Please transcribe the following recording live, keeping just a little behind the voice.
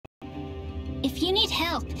If you need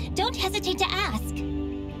help, don't hesitate to ask.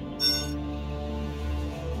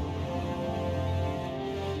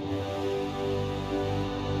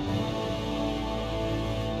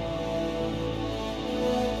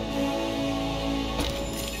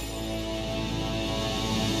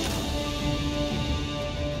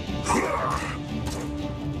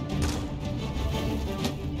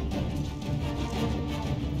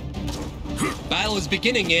 Battle is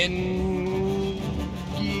beginning in...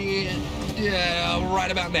 Yeah,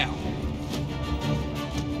 right about now.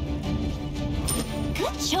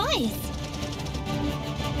 Good choice.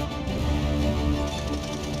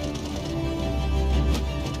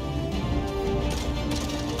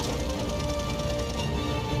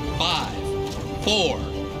 Five, 4,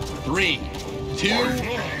 3, 2,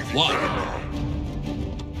 1.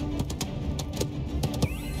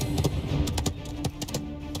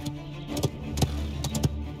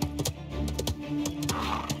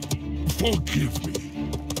 Forgive me.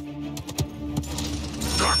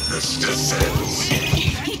 Darkness descends.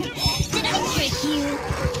 Did I trick you?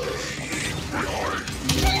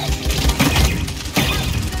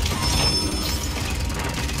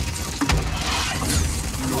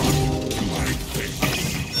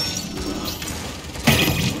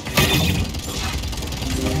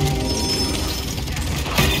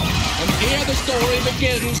 And here the story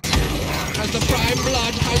begins, as the prime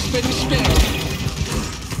blood has been spilled.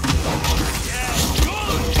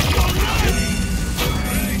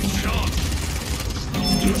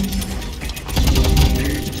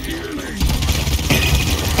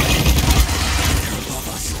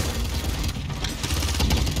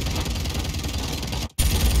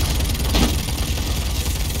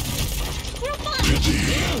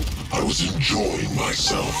 I was enjoying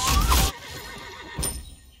myself.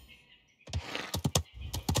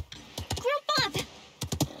 Group up!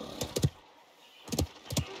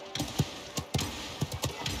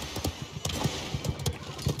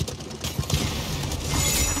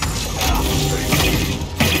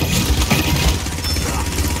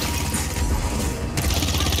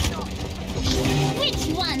 Which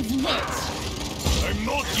one's which? I'm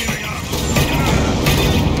not giving up.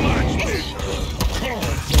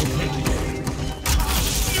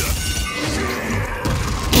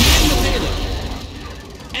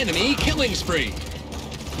 Enemy killing spree.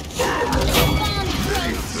 Bond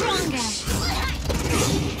grows stronger.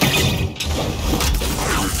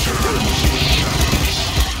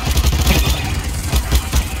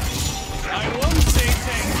 I won't say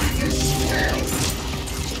thanks.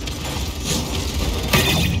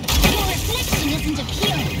 Your reflection isn't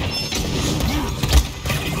appealing.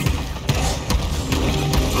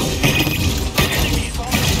 Enemies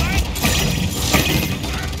on the side.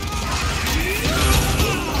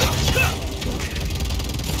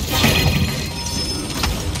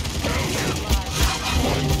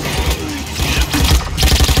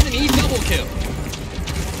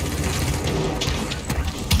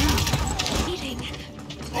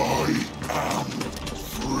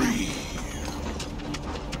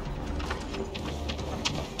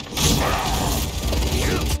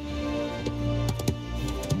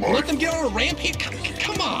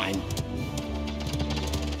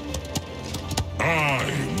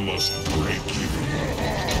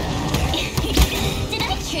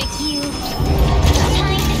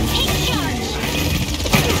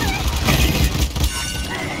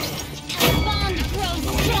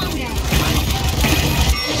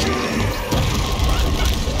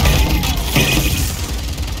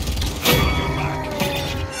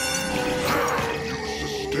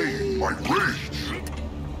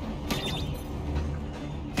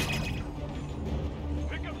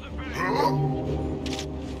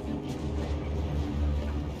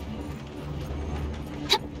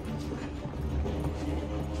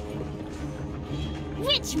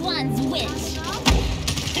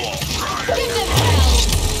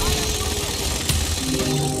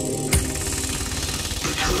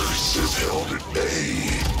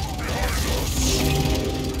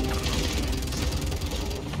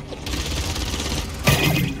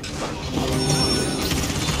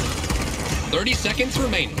 30 seconds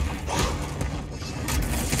remaining.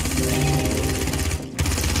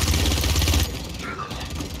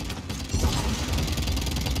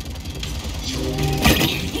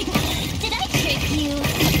 Did I trick you?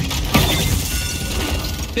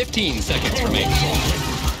 15 seconds remaining.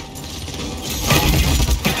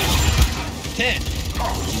 10,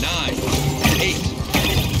 9, 8,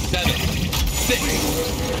 7, 6,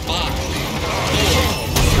 5, 4,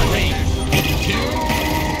 3, 2,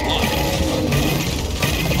 1.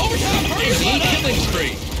 Overtime! Enemy killing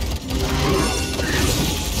spree.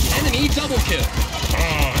 Enemy double kill. I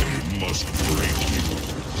must break.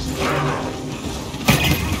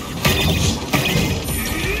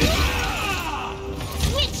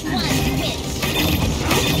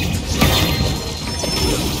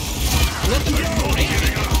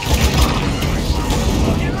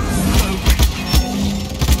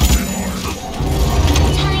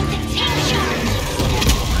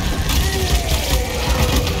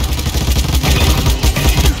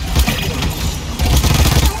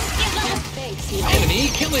 Enemy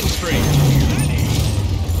killing spree.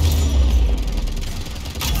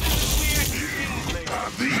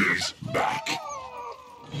 Have these back.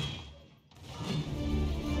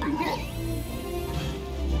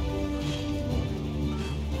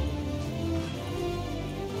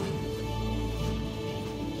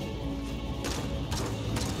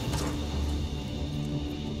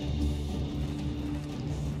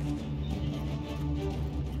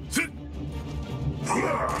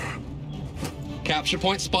 Capture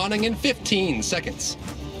point spawning in 15 seconds.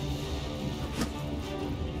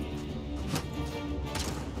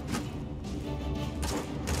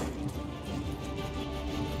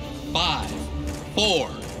 Five, 4,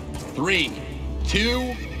 3, 2,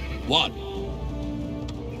 1.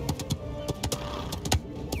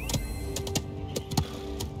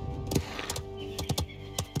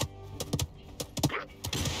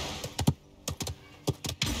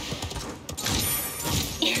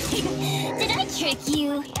 Did I trick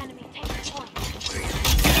you?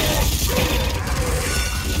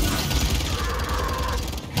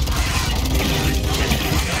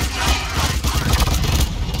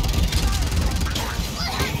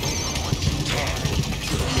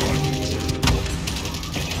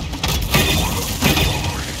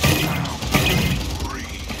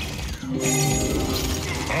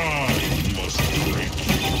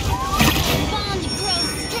 Bond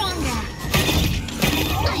grows stronger.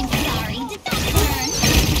 I'm sorry, did that burn?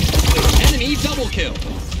 Enemy double kill.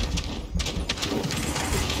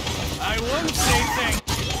 I won't say thanks.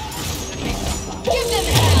 Give them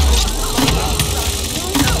hell!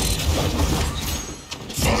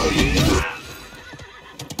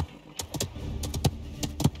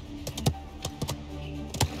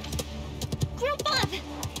 Group up!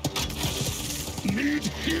 Need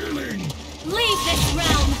healing. Leave this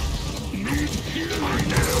realm! Need healing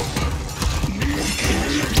now. Need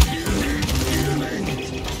healing.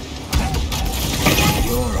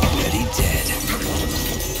 You're already dead.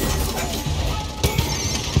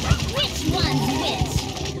 Which one's which?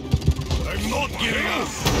 I'm not giving up.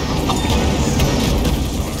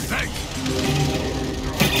 Thanks.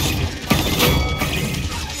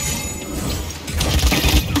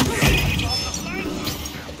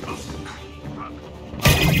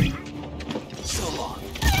 So long.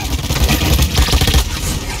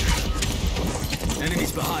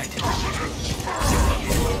 Enemies behind.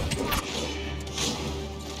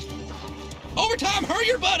 Overtime, hurry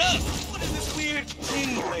your butt up. What is this weird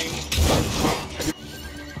tingling?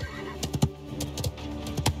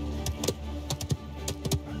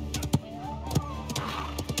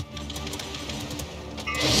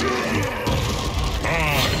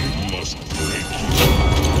 I must break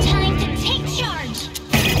Time to take charge!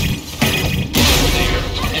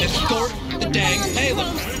 And escort the dang Bond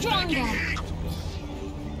payload. grows stronger.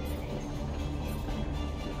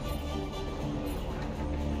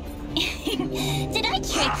 Did I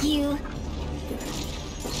trick you?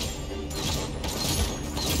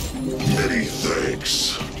 Many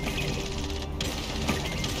thanks.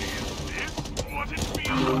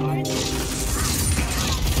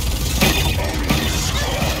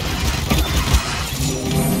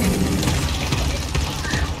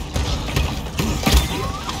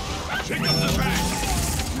 Pick up the back.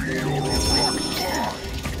 You're a rock climb.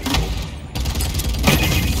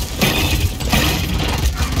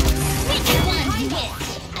 Which one's which?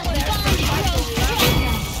 Our bond grows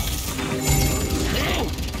stronger.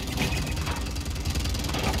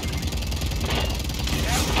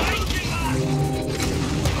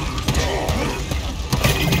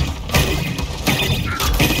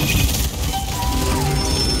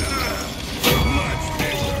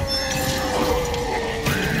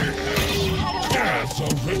 That's a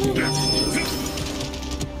redneck.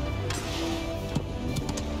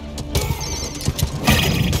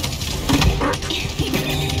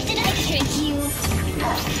 Did I trick you?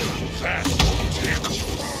 That tickles.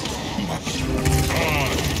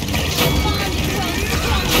 Bond grows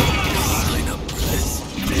stronger. Sign up for this.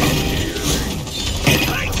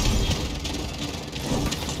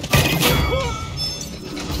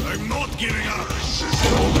 I'm not giving up.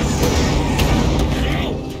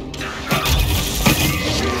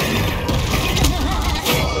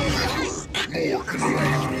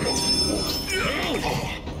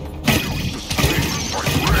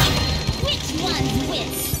 Which one's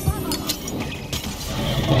which?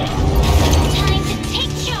 Time to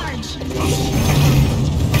take charge!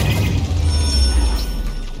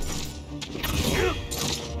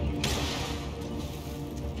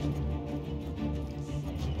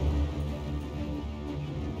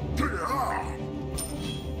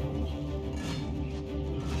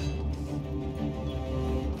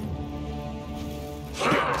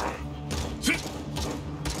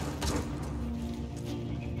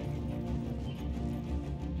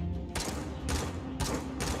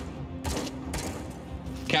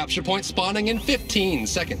 Capture point spawning in 15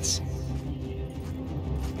 seconds.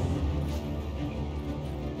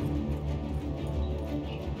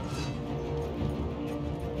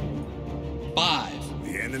 5,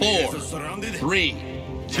 The enemy 4, is surrounded. 3,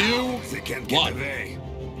 2, They can't get 1. away.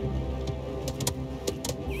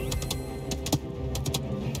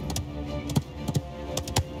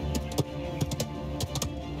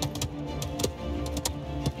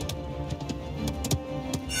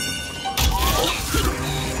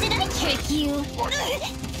 Did I trick you?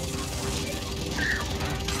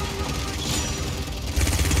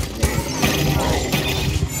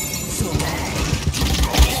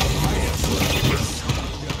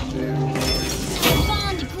 Our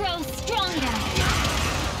bond grows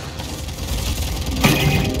stronger.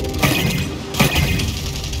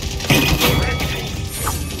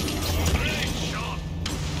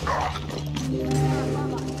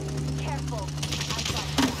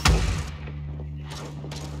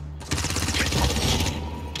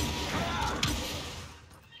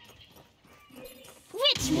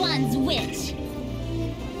 Which one's which?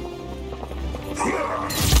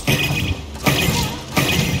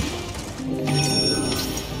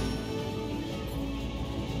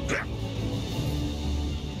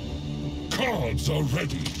 Cards are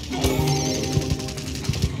ready.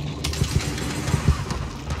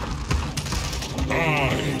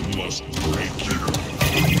 I must break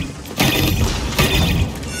you.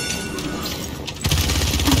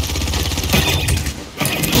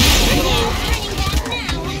 Turning back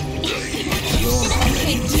now. You're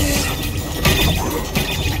already dead.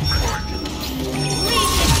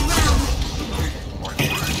 Leave this round.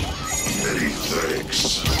 Many thanks.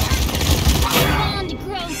 Our bond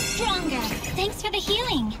grows stronger. Thanks for the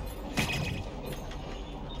healing.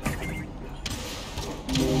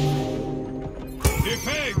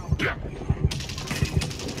 Defend!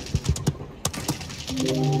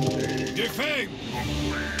 Defend!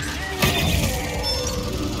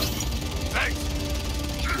 Thanks!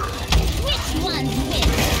 Which one's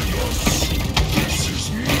which? This is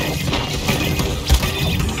nothing.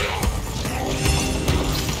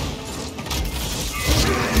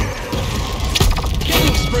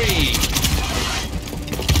 Killing spree.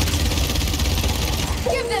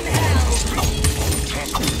 Give them hell.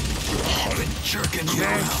 I've been jerking you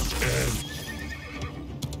around.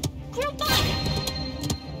 Group up.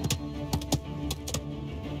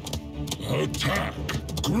 Attack!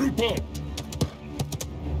 Group up!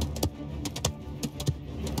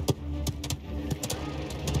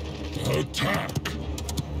 Attack!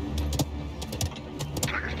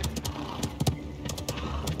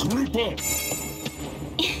 Group up!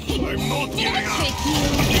 I'm not Did giving I up! trick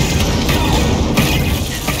you?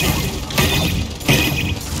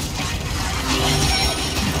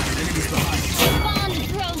 Our bond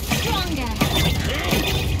grows stronger.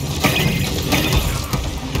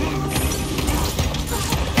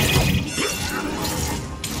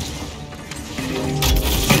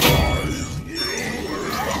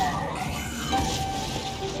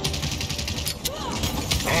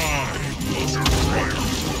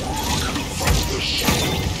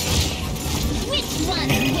 Which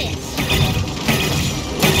one's which?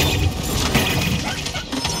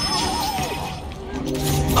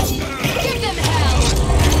 Give them hell.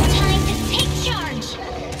 Time to take charge.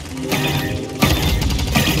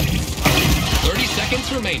 30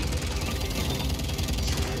 seconds remaining.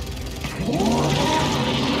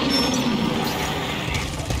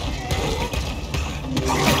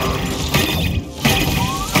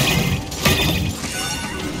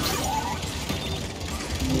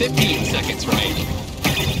 Fifteen seconds remaining.